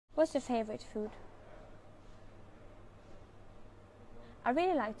What's your favorite food? I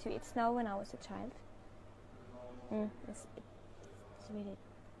really liked to eat snow when I was a child. It's really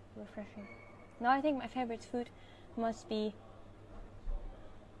refreshing. Now I think my favorite food must be...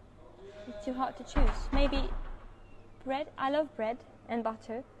 It's too hard to choose. Maybe bread. I love bread and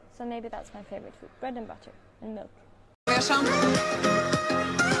butter, so maybe that's my favorite food. Bread and butter and milk.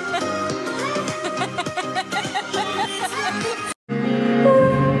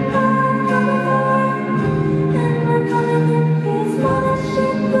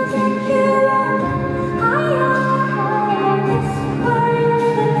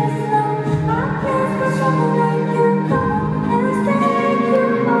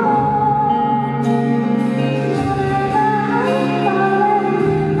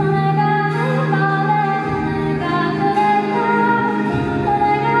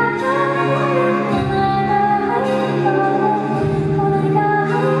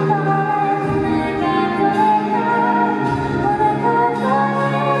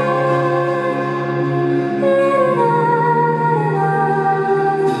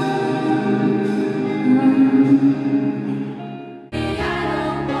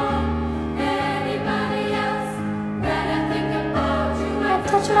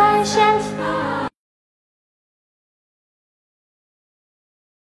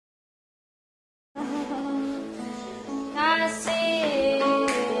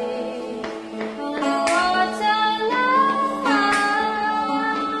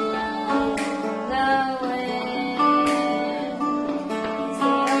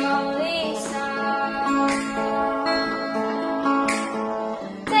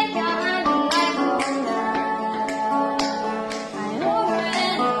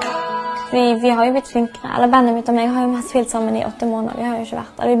 Vi har jo blitt flinkere, eller bandet mitt og meg har jo mest spilt sammen i 8 måneder, vi har jo ikke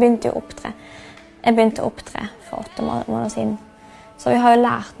vært der, vi begynte jo å opptre. Jeg begynte å opptre for 8 måneder siden. Så vi har jo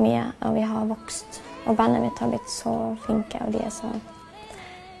lært mye, og vi har vokst, og bandet mitt har blitt så flinke, og de er så...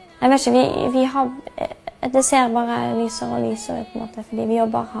 Jeg vet ikke, vi har... Det ser bare lysere og lysere på en måte, fordi vi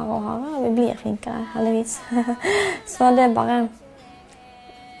jobber hardere og hardere, og vi blir flinkere, heldigvis. Så det er bare...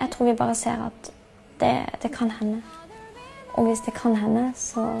 Jeg tror vi bare ser at det kan hende. Og hvis det kan hende,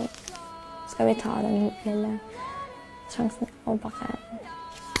 så skal vi ta den lille sjansen og bare...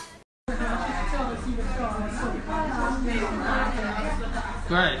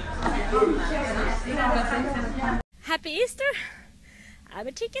 Great. Happy Easter! I have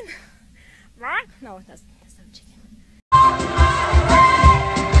a chicken. Right? No, that's not a chicken.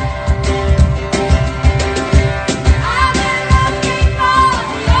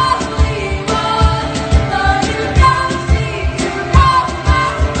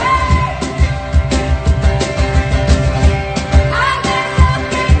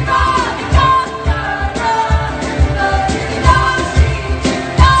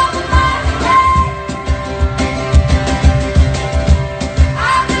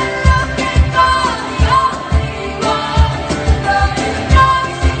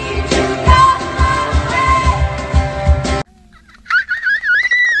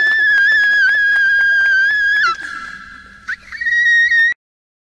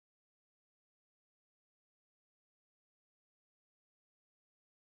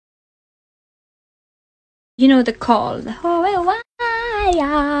 You know the call, the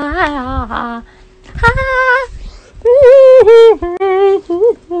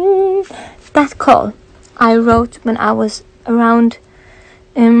that call I wrote when I was around,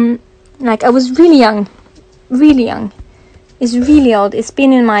 like I was really young. It's really old. It's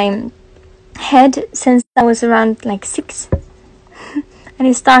been in my head since I was around like 6, and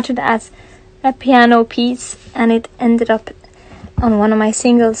it started as a piano piece, and it ended up on one of my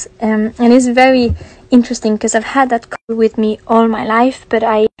singles, and it's very interesting because I've had that call with me all my life, but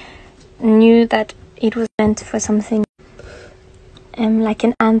I knew that it was meant for something like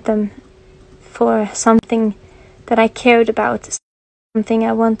an anthem for something that I cared about, something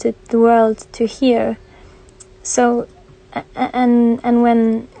I wanted the world to hear. So and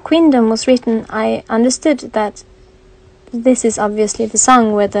when Queendom was written, I understood that this is obviously the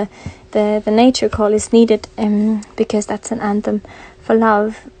song where the nature call is needed, because that's an anthem for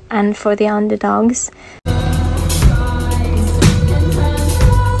love and for the underdogs.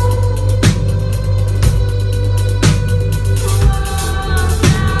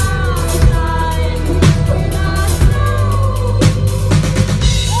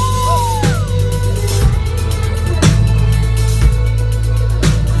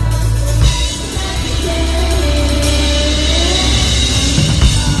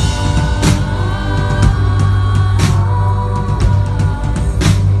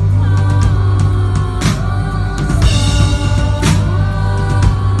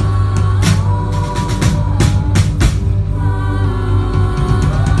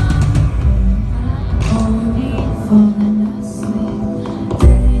 falling.